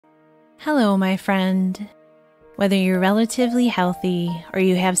Hello, my friend. Whether you're relatively healthy or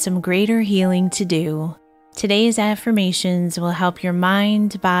you have some greater healing to do, today's affirmations will help your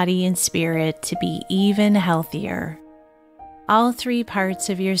mind, body, and spirit to be even healthier. All three parts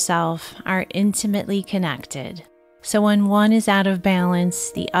of yourself are intimately connected, so when one is out of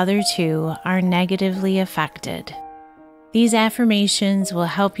balance, the other two are negatively affected. These affirmations will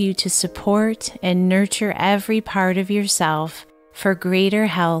help you to support and nurture every part of yourself for greater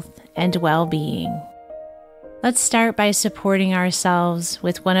health and well-being. Let's start by supporting ourselves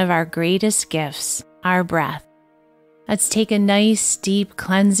with one of our greatest gifts, our breath. Let's take a nice, deep,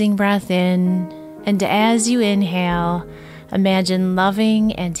 cleansing breath in, and as you inhale, imagine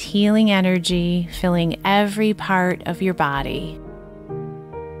loving and healing energy filling every part of your body.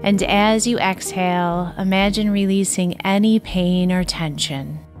 And as you exhale, imagine releasing any pain or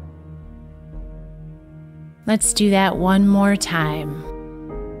tension. Let's do that one more time.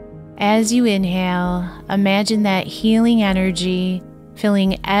 As you inhale, imagine that healing energy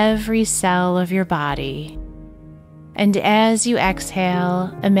filling every cell of your body. And as you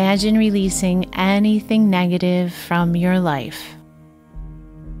exhale, imagine releasing anything negative from your life.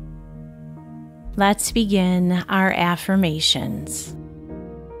 Let's begin our affirmations.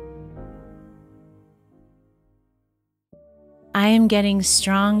 I am getting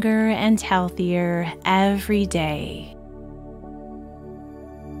stronger and healthier every day.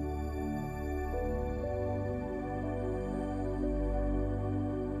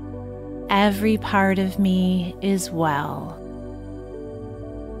 Every part of me is well.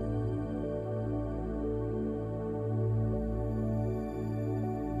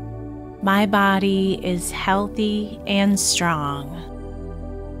 My body is healthy and strong.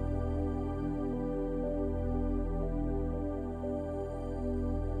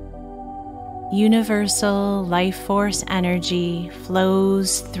 Universal life force energy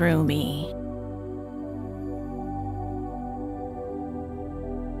flows through me.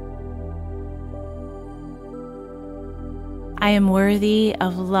 I am worthy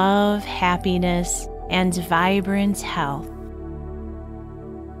of love, happiness, and vibrant health.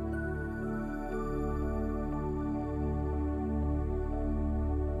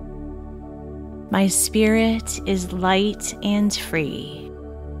 My spirit is light and free.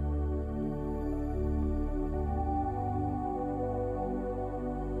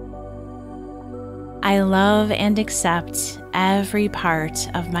 I love and accept every part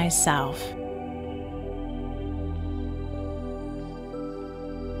of myself.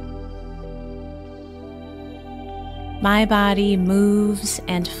 My body moves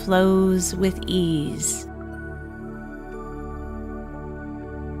and flows with ease.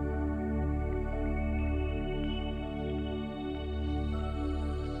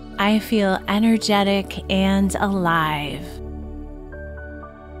 I feel energetic and alive.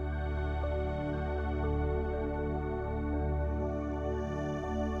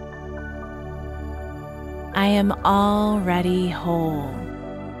 I am already whole.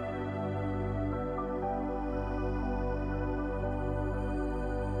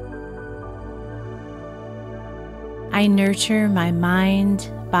 I nurture my mind,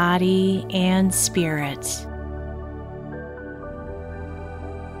 body, and spirit.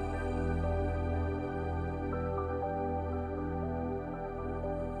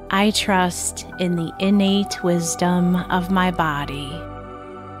 I trust in the innate wisdom of my body.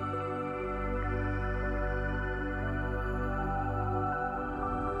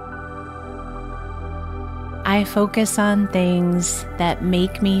 I focus on things that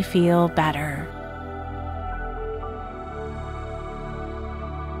make me feel better.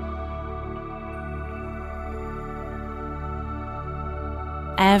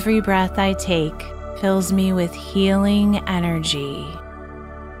 Every breath I take fills me with healing energy.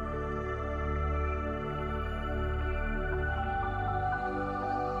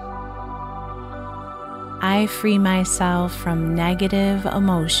 I free myself from negative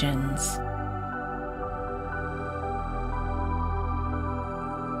emotions.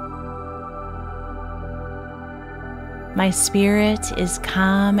 My spirit is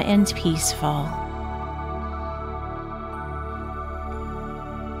calm and peaceful.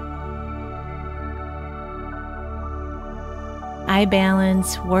 I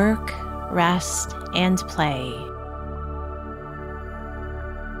balance work, rest, and play.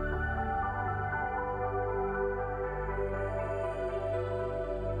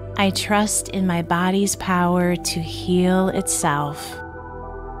 I trust in my body's power to heal itself.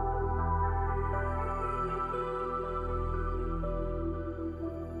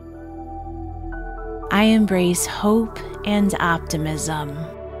 I embrace hope and optimism.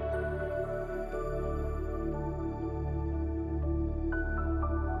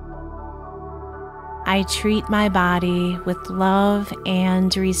 I treat my body with love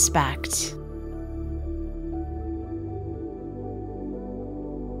and respect.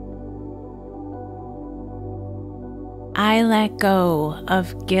 I let go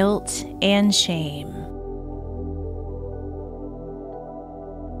of guilt and shame.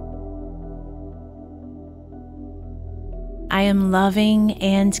 I am loving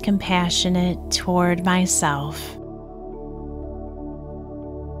and compassionate toward myself.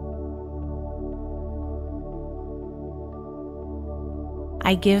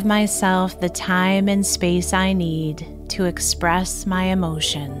 I give myself the time and space I need to express my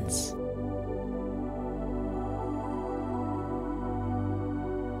emotions.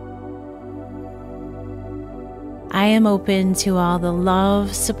 I am open to all the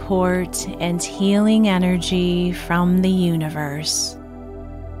love, support, and healing energy from the universe.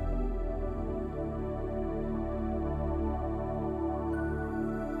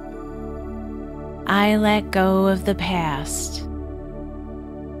 I let go of the past.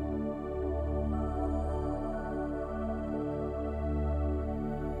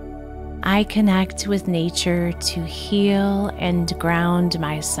 I connect with nature to heal and ground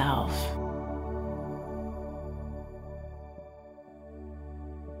myself.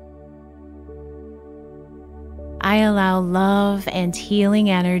 I allow love and healing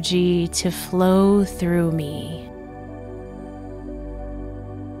energy to flow through me.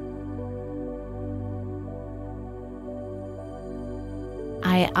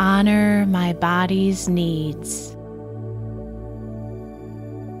 I honor my body's needs.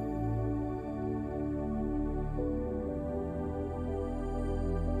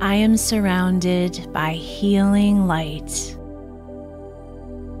 I am surrounded by healing light.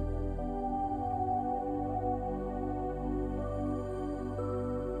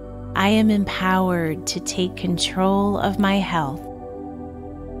 I am empowered to take control of my health.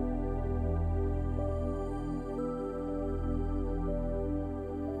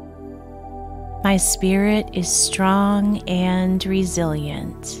 My spirit is strong and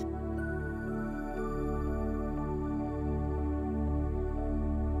resilient.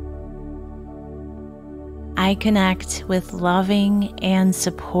 I connect with loving and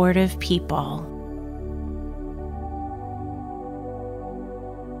supportive people.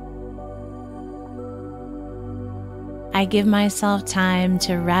 I give myself time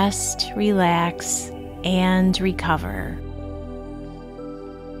to rest, relax, and recover.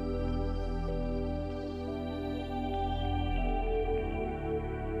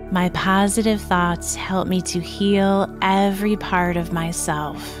 My positive thoughts help me to heal every part of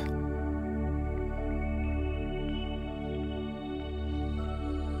myself.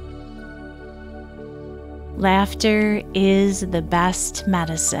 Laughter is the best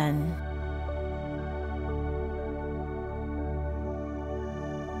medicine.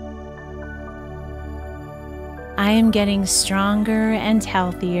 I am getting stronger and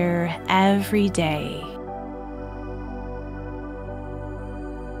healthier every day.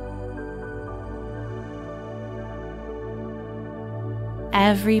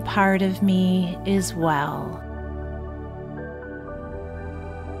 Every part of me is well.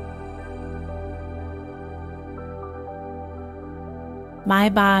 My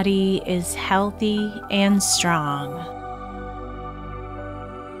body is healthy and strong.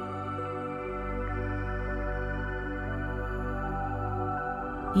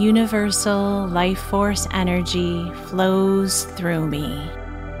 Universal life force energy flows through me.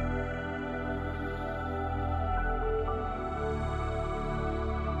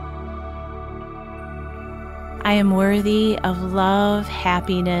 I am worthy of love,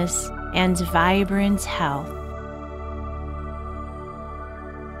 happiness, and vibrant health.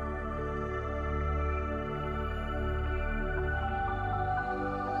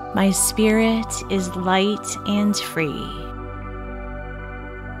 My spirit is light and free.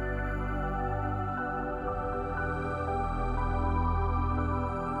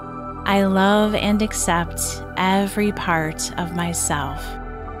 I love and accept every part of myself.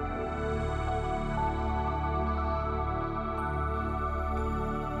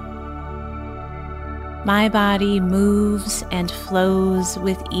 My body moves and flows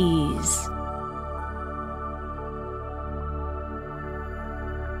with ease.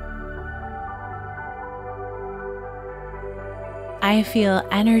 I feel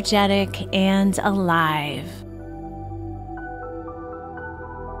energetic and alive.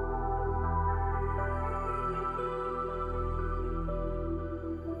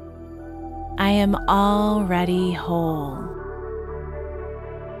 I am already whole.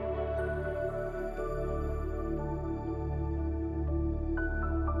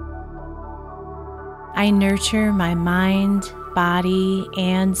 I nurture my mind, body,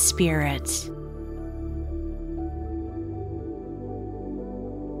 and spirit.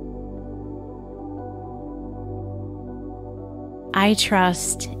 I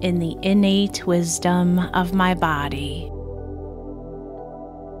trust in the innate wisdom of my body.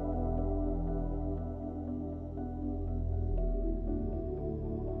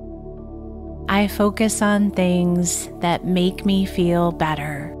 I focus on things that make me feel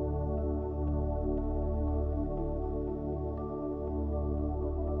better.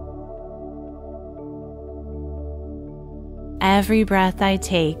 Every breath I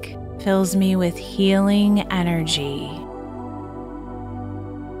take fills me with healing energy.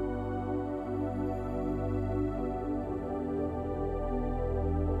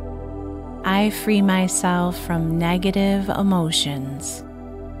 I free myself from negative emotions.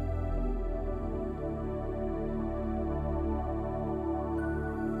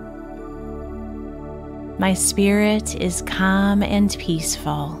 My spirit is calm and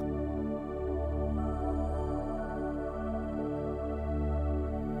peaceful.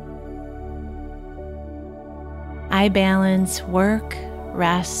 I balance work,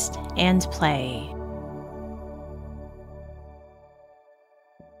 rest, and play.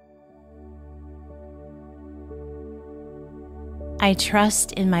 I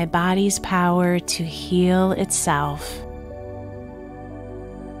trust in my body's power to heal itself.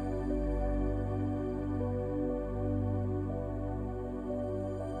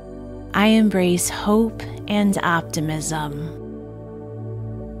 I embrace hope and optimism.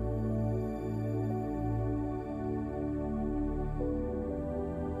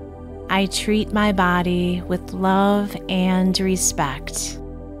 I treat my body with love and respect.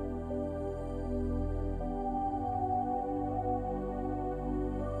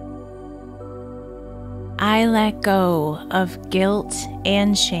 I let go of guilt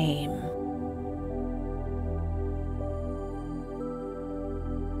and shame.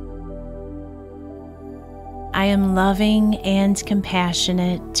 I am loving and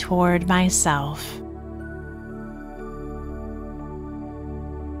compassionate toward myself.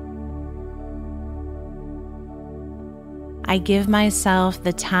 I give myself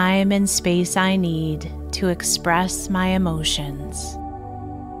the time and space I need to express my emotions.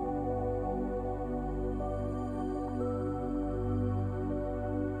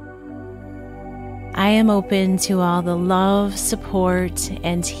 I am open to all the love, support,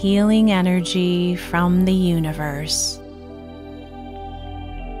 and healing energy from the universe.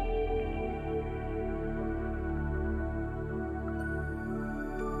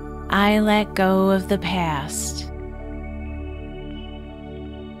 I let go of the past.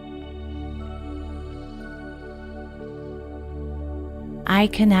 I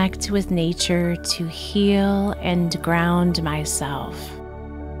connect with nature to heal and ground myself.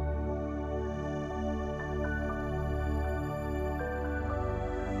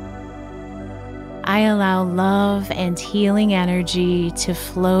 I allow love and healing energy to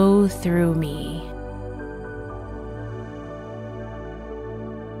flow through me.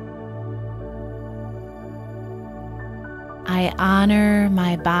 I honor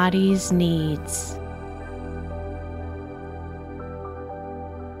my body's needs.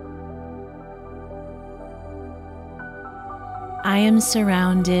 I am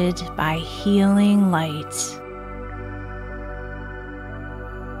surrounded by healing light.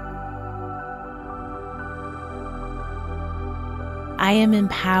 I am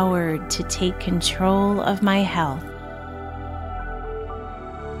empowered to take control of my health.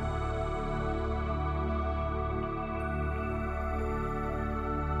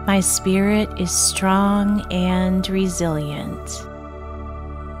 My spirit is strong and resilient.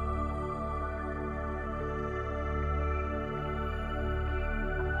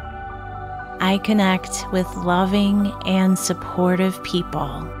 I connect with loving and supportive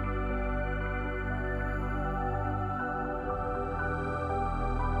people.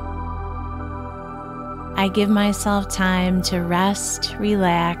 I give myself time to rest,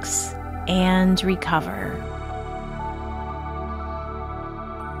 relax, and recover.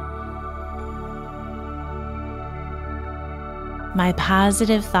 My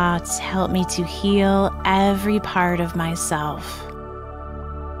positive thoughts help me to heal every part of myself.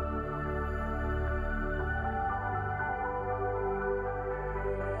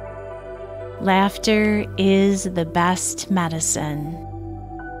 Laughter is the best medicine.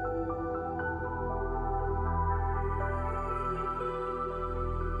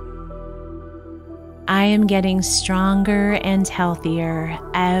 I am getting stronger and healthier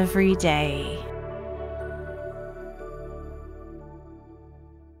every day.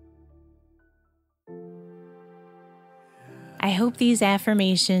 I hope these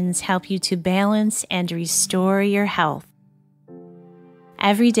affirmations help you to balance and restore your health.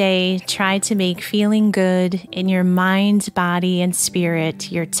 Every day, try to make feeling good in your mind, body, and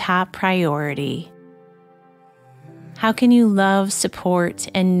spirit your top priority. How can you love, support,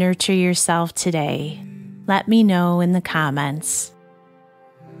 and nurture yourself today? Let me know in the comments.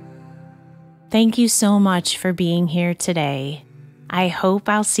 Thank you so much for being here today. I hope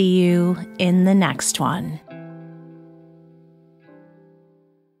I'll see you in the next one.